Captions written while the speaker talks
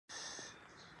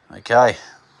Okay,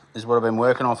 this is what I've been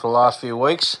working on for the last few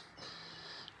weeks.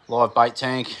 Live bait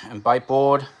tank and bait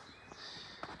board.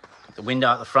 Got the window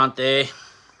at the front there,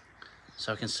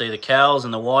 so I can see the cows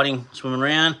and the whiting swimming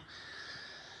around.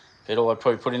 Bit all I'd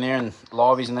probably put in there and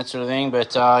liveys and that sort of thing,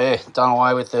 but yeah, done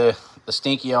away with the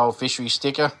stinky old fishery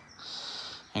sticker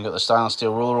and got the stainless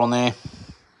steel ruler on there.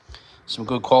 Some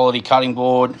good quality cutting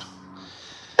board.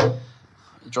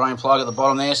 Drain plug at the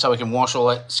bottom there so we can wash all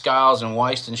that scales and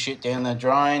waste and shit down the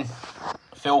drain.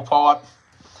 Fill pipe.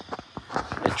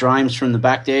 It drains from the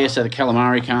back there so the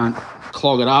calamari can't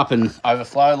clog it up and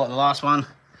overflow like the last one.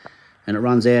 And it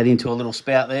runs out into a little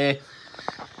spout there.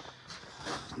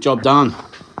 Job done.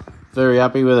 Very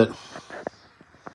happy with it.